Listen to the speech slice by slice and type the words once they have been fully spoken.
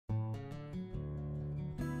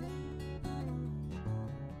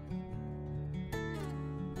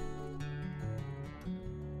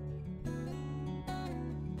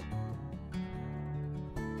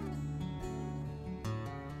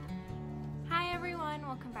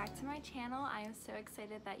welcome back to my channel. I am so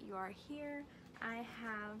excited that you are here. I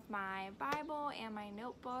have my Bible and my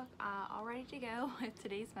notebook all ready to go with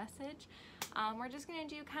today's message. We're just going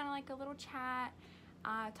to do kind of like a little chat,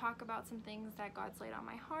 talk about some things that God's laid on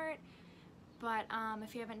my heart. But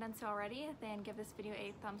if you haven't done so already, then give this video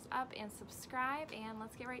a thumbs up and subscribe, and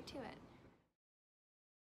let's get right to it.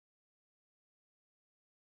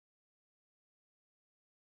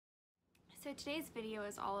 So today's video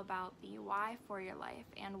is all about the why for your life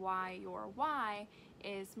and why your why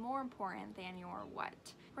is more important than your what.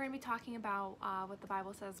 We're going to be talking about what the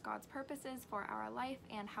Bible says God's purpose is for our life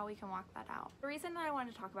and how we can walk that out. The reason that I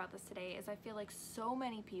wanted to talk about this today is I feel like so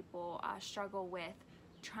many people struggle with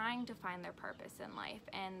trying to find their purpose in life,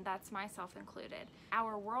 and that's myself included.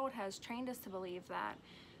 Our world has trained us to believe that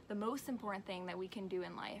the most important thing that we can do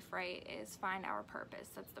in life, right, is find our purpose.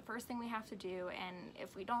 That's the first thing we have to do, and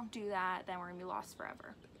if we don't do that, then we're gonna be lost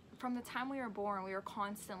forever. From the time we were born, we were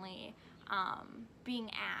constantly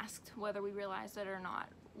being asked, whether we realized it or not,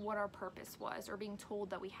 what our purpose was, or being told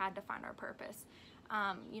that we had to find our purpose.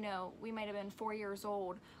 You know, we might have been 4 years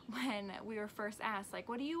old when we were first asked, like,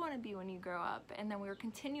 what do you want to be when you grow up? And then we were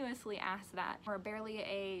continuously asked that. We're barely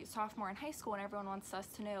a sophomore in high school and everyone wants us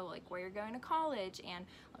to know, like, where you're going to college and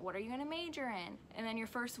what are you going to major in? And then your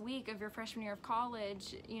first week of your freshman year of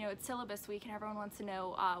college, you know, it's syllabus week and everyone wants to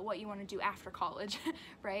know what you want to do after college,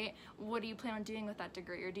 right? What do you plan on doing with that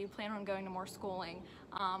degree? Or do you plan on going to more schooling?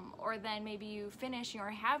 Or then maybe you finish, you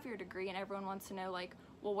already have your degree and everyone wants to know, like,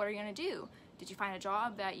 well, what are you going to do? Did you find a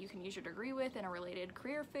job that you can use your degree with in a related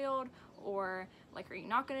career field? Or like, are you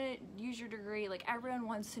not going to use your degree? Like, everyone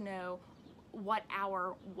wants to know what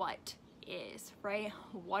our what is, right?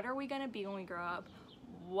 What are we going to be when we grow up?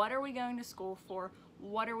 What are we going to school for?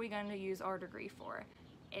 What are we going to use our degree for?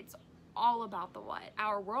 It's all about the what.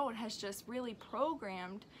 Our world has just really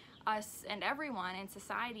programmed us and everyone in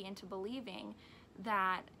society into believing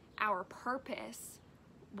that our purpose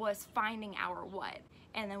was finding our what,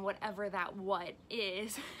 and then whatever that what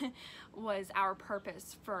is was our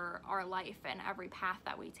purpose for our life and every path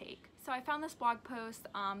that we take. So I found this blog post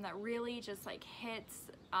that really just like hits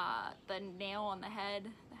the nail on the head.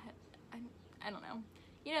 I don't know,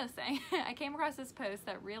 you know the saying. I came across this post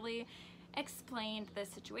that really explained the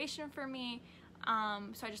situation for me, so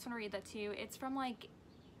I just want to read that to you. It's from like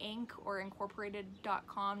Inc. or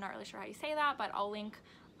incorporated.com, not really sure how you say that, but I'll link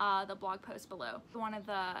the blog post below. One of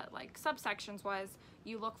the like subsections was,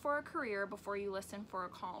 you look for a career before you listen for a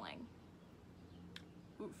calling.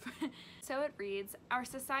 Oof. So it reads, our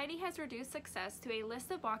society has reduced success to a list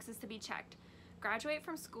of boxes to be checked. Graduate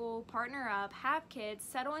from school, partner up, have kids,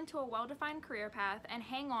 settle into a well-defined career path, and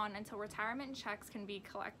hang on until retirement checks can be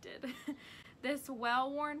collected. This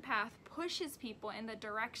well-worn path pushes people in the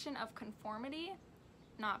direction of conformity,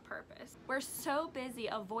 not purpose. We're so busy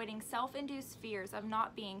avoiding self-induced fears of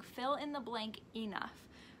not being fill in the blank enough,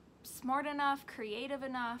 smart enough, creative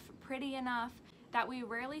enough, pretty enough, that we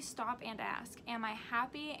rarely stop and ask, am I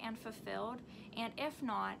happy and fulfilled? And if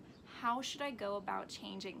not, how should I go about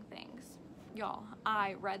changing things? Y'all,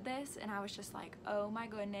 I read this and I was just like, oh my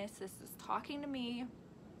goodness, this is talking to me.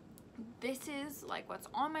 This is like what's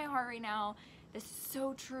on my heart right now. This is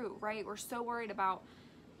so true, right? We're so worried about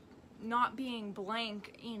not being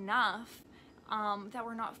blank enough that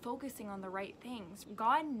we're not focusing on the right things.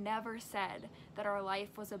 God never said that our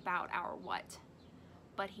life was about our what,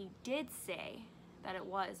 but he did say that it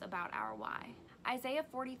was about our why. Isaiah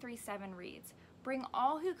 43:7 reads, bring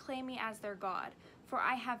all who claim me as their God, for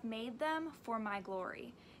I have made them for my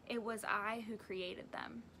glory. It was I who created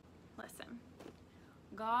them. Listen,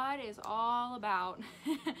 God is all about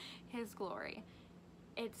his glory.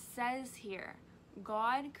 It says here,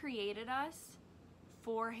 God created us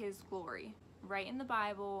for his glory. Right in the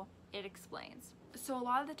Bible, it explains. So a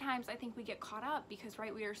lot of the times I think we get caught up because,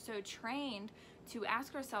 right, we are so trained to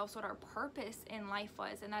ask ourselves what our purpose in life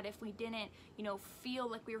was, and that if we didn't, you know, feel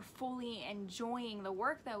like we were fully enjoying the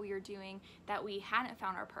work that we were doing, that we hadn't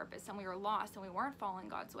found our purpose and we were lost and we weren't following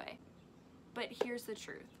God's way. But here's the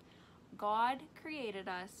truth. God created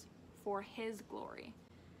us for his glory.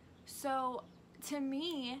 So to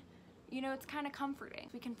me, you know, it's kind of comforting.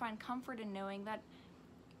 We can find comfort in knowing that,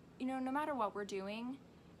 you know, no matter what we're doing,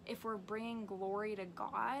 if we're bringing glory to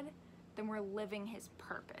God, then we're living his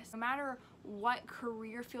purpose. No matter what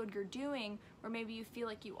career field you're doing, or maybe you feel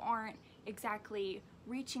like you aren't exactly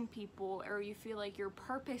reaching people, or you feel like your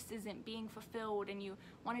purpose isn't being fulfilled and you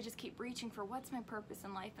want to just keep reaching for what's my purpose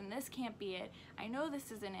in life and this can't be it. I know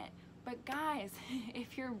this isn't it. But guys,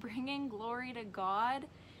 if you're bringing glory to God,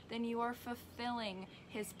 then you are fulfilling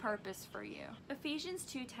his purpose for you. Ephesians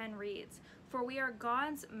 2:10 reads, For we are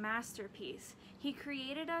God's masterpiece. He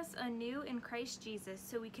created us anew in Christ Jesus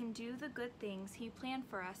so we can do the good things He planned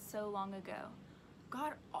for us so long ago.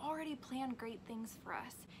 God already planned great things for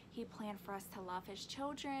us. He planned for us to love His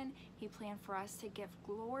children. He planned for us to give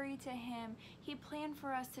glory to Him. He planned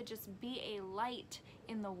for us to just be a light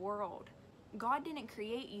in the world. God didn't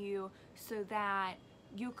create you so that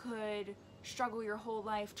you could struggle your whole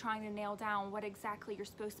life trying to nail down what exactly you're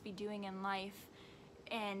supposed to be doing in life,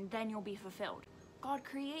 and then you'll be fulfilled. God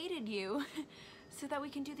created you so that we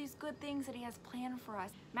can do these good things that He has planned for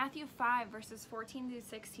us. Matthew 5 verses 14 through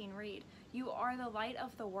 16 read, "You are the light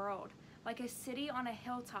of the world, like a city on a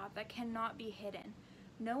hilltop that cannot be hidden.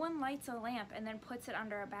 No one lights a lamp and then puts it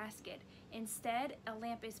under a basket. Instead, a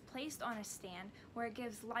lamp is placed on a stand where it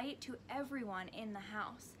gives light to everyone in the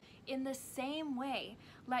house. In the same way,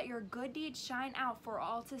 let your good deeds shine out for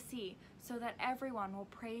all to see, so that everyone will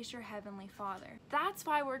praise your heavenly Father." That's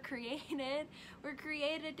why we're created. We're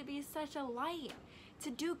created to be such a light,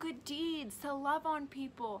 to do good deeds, to love on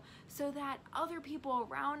people, so that other people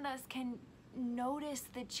around us can notice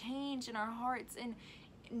the change in our hearts and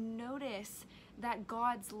notice that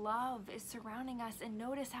God's love is surrounding us and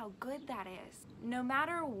notice how good that is. No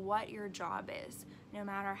matter what your job is, no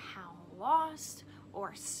matter how lost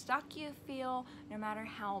or stuck you feel, no matter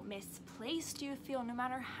how misplaced you feel, no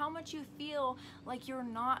matter how much you feel like you're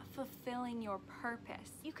not fulfilling your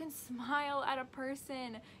purpose, you can smile at a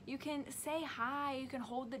person, you can say hi, you can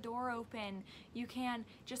hold the door open, you can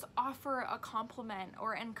just offer a compliment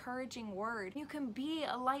or encouraging word. You can be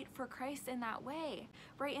a light for Christ in that way,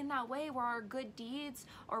 right? In that way where our good deeds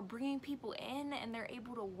are bringing people in and they're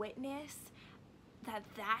able to witness that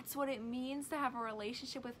that's what it means to have a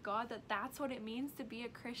relationship with God, that that's what it means to be a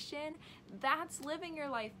Christian. That's living your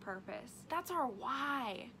life purpose. That's our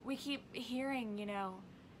why. We keep hearing,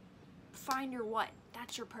 find your what.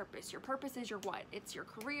 That's your purpose. Your purpose is your what. It's your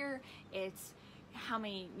career. It's how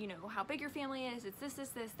big your family is. It's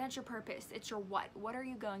this. That's your purpose. It's your what. What are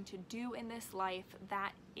you going to do in this life?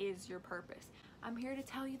 That is your purpose. I'm here to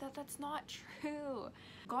tell you that that's not true.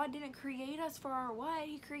 God didn't create us for our what,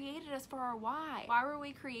 He created us for our why. Why were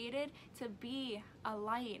we created? To be a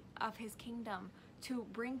light of His kingdom, to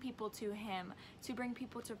bring people to Him, to bring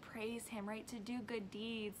people to praise Him, right? To do good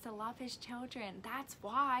deeds, to love His children. That's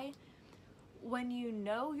why. When you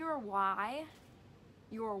know your why,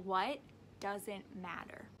 your what doesn't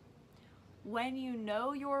matter. When you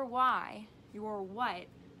know your why, your what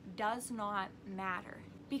does not matter.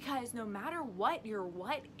 Because no matter what your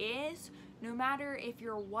what is, no matter if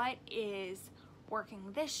your what is working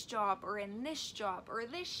this job or in this job or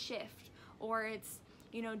this shift, or it's,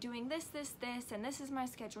 doing this, and this is my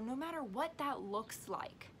schedule, no matter what that looks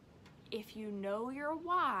like, if you know your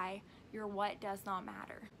why, your what does not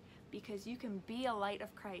matter. Because you can be a light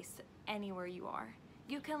of Christ anywhere you are.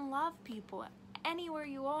 You can love people anywhere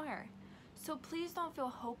you are. So please don't feel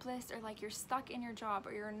hopeless or like you're stuck in your job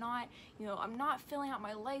or you're not, I'm not filling out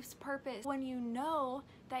my life's purpose. When you know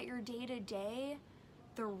that your day-to-day,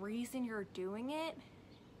 the reason you're doing it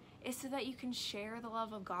is so that you can share the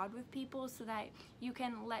love of God with people, so that you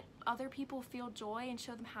can let other people feel joy and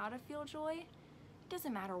show them how to feel joy. It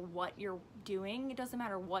doesn't matter what you're doing. It doesn't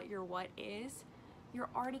matter what your what is. You're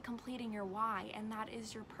already completing your why, and that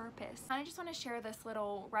is your purpose. I just want to share this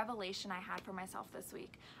little revelation I had for myself this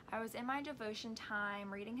week. I was in my devotion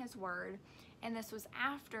time reading His Word, and this was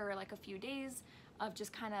after like a few days of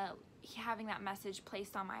just kind of having that message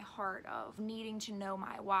placed on my heart of needing to know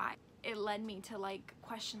my why. It led me to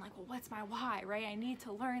question well, what's my why, right? I need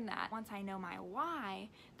to learn that. Once I know my why,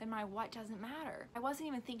 then my what doesn't matter. I wasn't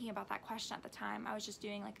even thinking about that question at the time. I was just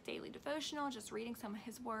doing a daily devotional, just reading some of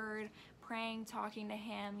His Word, praying, talking to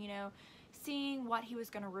Him, seeing what He was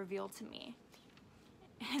going to reveal to me.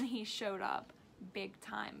 And He showed up big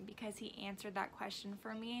time because He answered that question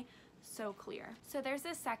for me so clear. So there's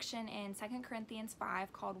this section in 2 Corinthians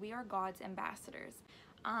 5 called "We Are God's Ambassadors."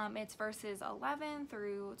 It's verses 11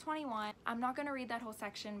 through 21. I'm not going to read that whole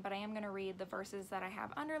section, but I am going to read the verses that I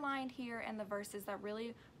have underlined here and the verses that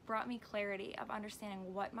really brought me clarity of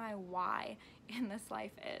understanding what my why in this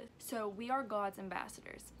life is. So we are God's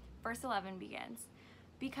ambassadors. Verse 11 begins,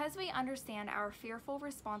 "Because we understand our fearful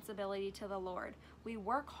responsibility to the Lord, we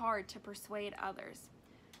work hard to persuade others.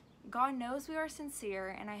 God knows we are sincere,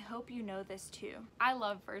 and I hope you know this too." I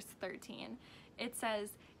love verse 13. It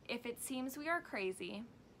says, "If it seems we are crazy,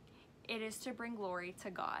 it is to bring glory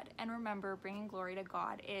to God." And remember, bringing glory to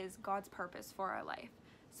God is God's purpose for our life.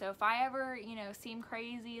 So if I ever, seem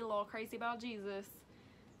crazy, a little crazy about Jesus,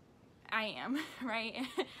 I am, right?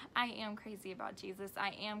 I am crazy about Jesus. I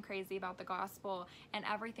am crazy about the gospel and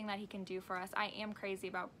everything that he can do for us. I am crazy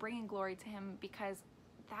about bringing glory to him because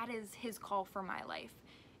that is his call for my life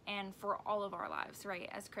and for all of our lives, right,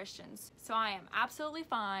 as Christians. So I am absolutely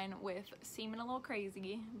fine with seeming a little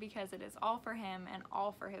crazy because it is all for him and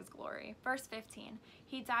all for his glory. Verse 15,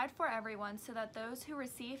 he died for everyone so that those who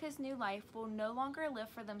receive his new life will no longer live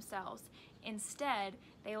for themselves. Instead,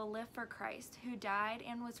 they will live for Christ, who died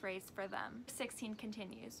and was raised for them. 16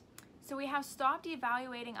 continues, so we have stopped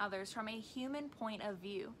evaluating others from a human point of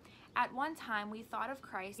view. At one time, we thought of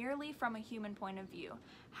Christ merely from a human point of view.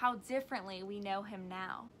 How differently we know him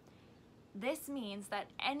now. This means that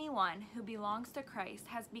anyone who belongs to Christ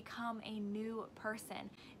has become a new person.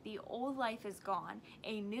 The old life is gone.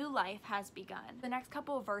 A new life has begun. The next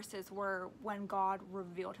couple of verses were when God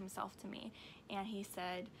revealed himself to me, and he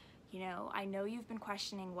said, you know, I know you've been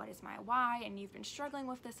questioning what is my why, and you've been struggling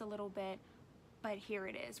with this a little bit, but here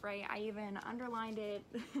it is, right? I even underlined it.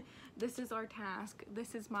 This is our task.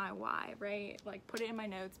 This is my why, right? Like, put it in my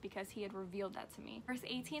notes because he had revealed that to me. Verse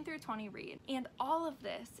 18 through 20 read, and all of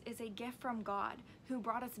this is a gift from God, who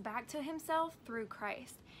brought us back to himself through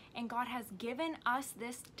Christ. And God has given us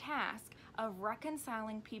this task of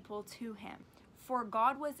reconciling people to him. For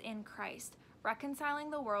God was in Christ, reconciling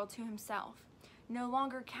the world to himself, no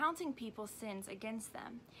longer counting people's sins against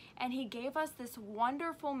them. And he gave us this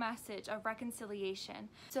wonderful message of reconciliation.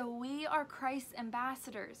 So we are Christ's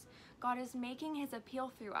ambassadors. God is making his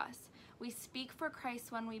appeal through us. We speak for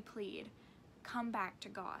Christ when we plead, come back to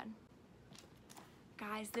God.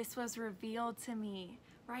 Guys, this was revealed to me,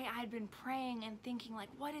 right? I had been praying and thinking, like,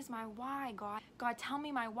 what is my why, God? God, tell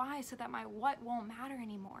me my why so that my what won't matter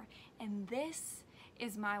anymore. And this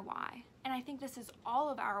is my why. And I think this is all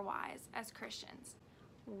of our whys as Christians.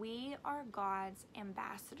 We are God's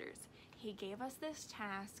ambassadors. He gave us this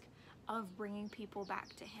task of bringing people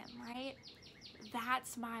back to him, right?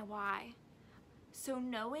 That's my why. So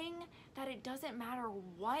knowing that it doesn't matter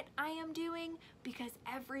what I am doing, because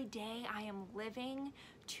every day I am living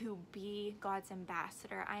to be God's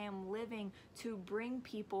ambassador. I am living to bring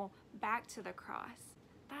people back to the cross.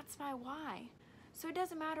 That's my why. So it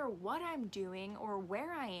doesn't matter what I'm doing or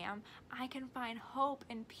where I am, I can find hope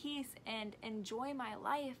and peace and enjoy my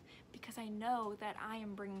life because I know that I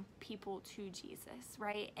am bringing people to Jesus,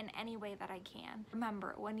 right? In any way that I can.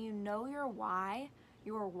 Remember, when you know your why,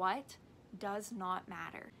 your what does not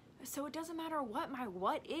matter. So it doesn't matter what my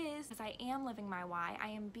what is, because I am living my why. I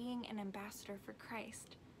am being an ambassador for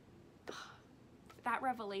Christ. That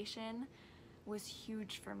revelation was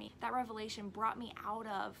huge for me. That revelation brought me out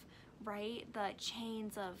of, right, the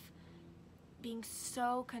chains of being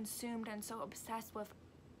so consumed and so obsessed with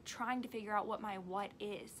trying to figure out what my what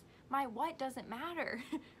is. My what doesn't matter,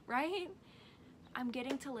 right? I'm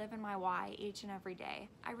getting to live in my why each and every day.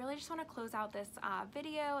 I really just want to close out this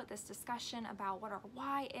video, this discussion about what our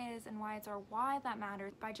why is and why it's our why that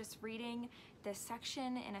matters by just reading this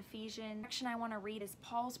section in Ephesians. The section I want to read is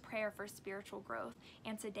Paul's prayer for spiritual growth,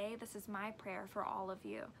 and today this is my prayer for all of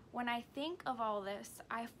you. When I think of all this,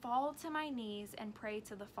 I fall to my knees and pray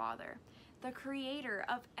to the Father, the creator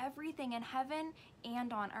of everything in heaven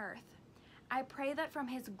and on earth. I pray that from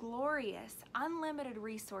his glorious, unlimited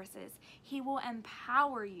resources, he will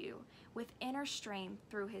empower you with inner strength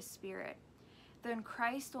through his Spirit. Then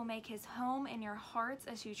Christ will make his home in your hearts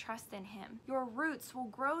as you trust in him. Your roots will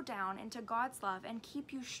grow down into God's love and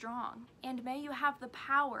keep you strong. And may you have the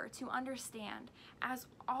power to understand, as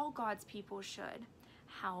all God's people should,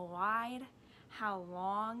 how wide, how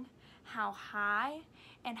long, how high,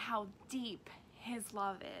 and how deep his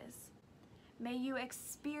love is. May you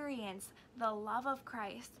experience the love of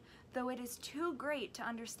Christ, though it is too great to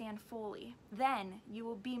understand fully. Then you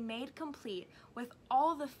will be made complete with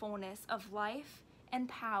all the fullness of life and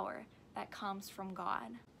power that comes from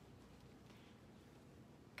God.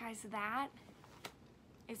 Guys, that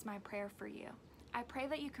is my prayer for you. I pray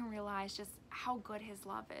that you can realize just how good his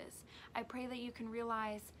love is. I pray that you can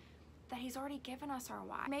realize that he's already given us our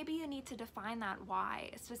why. Maybe you need to define that why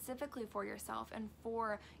specifically for yourself and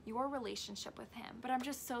for your relationship with him. But I'm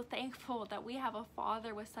just so thankful that we have a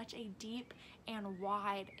Father with such a deep and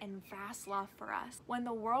wide and vast love for us. When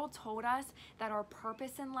the world told us that our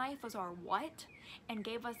purpose in life was our what and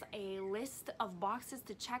gave us a list of boxes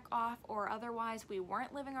to check off, or otherwise we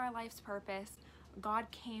weren't living our life's purpose,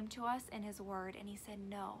 God came to us in his word and he said,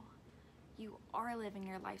 no, you are living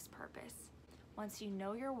your life's purpose. Once you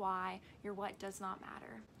know your why, your what does not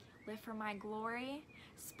matter. Live for my glory,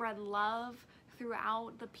 spread love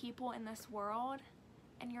throughout the people in this world,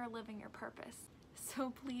 and you're living your purpose.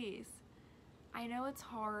 So please, I know it's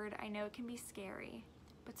hard, I know it can be scary,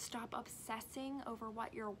 but stop obsessing over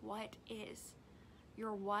what your what is.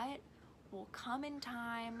 Your what will come in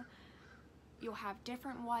time. You'll have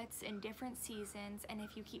different whats in different seasons, and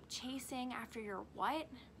if you keep chasing after your what,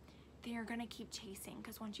 then you're gonna keep chasing,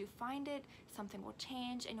 because once you find it, something will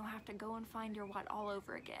change and you'll have to go and find your what all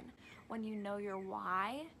over again. When you know your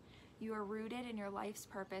why, you are rooted in your life's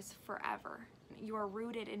purpose forever. You are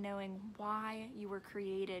rooted in knowing why you were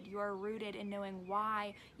created. You are rooted in knowing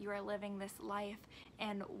why you are living this life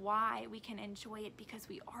and why we can enjoy it, because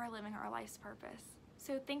we are living our life's purpose.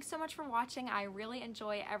 So thanks so much for watching. I really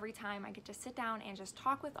enjoy every time I get to sit down and just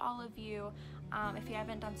talk with all of you. If you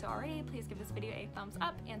haven't done so already, please give this video a thumbs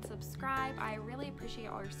up and subscribe. I really appreciate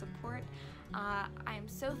all your support. I'm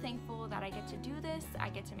so thankful that I get to do this. I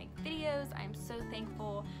get to make videos. I'm so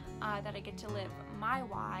thankful that I get to live my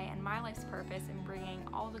why and my life's purpose and bringing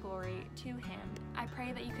all the glory to Him. I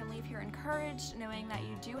pray that you can leave here encouraged, knowing that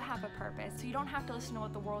you do have a purpose. So you don't have to listen to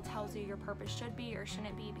what the world tells you your purpose should be or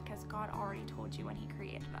shouldn't be, because God already told you when He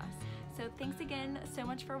created us. So thanks again so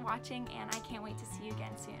much for watching, and I can't wait to see you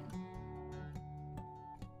again soon.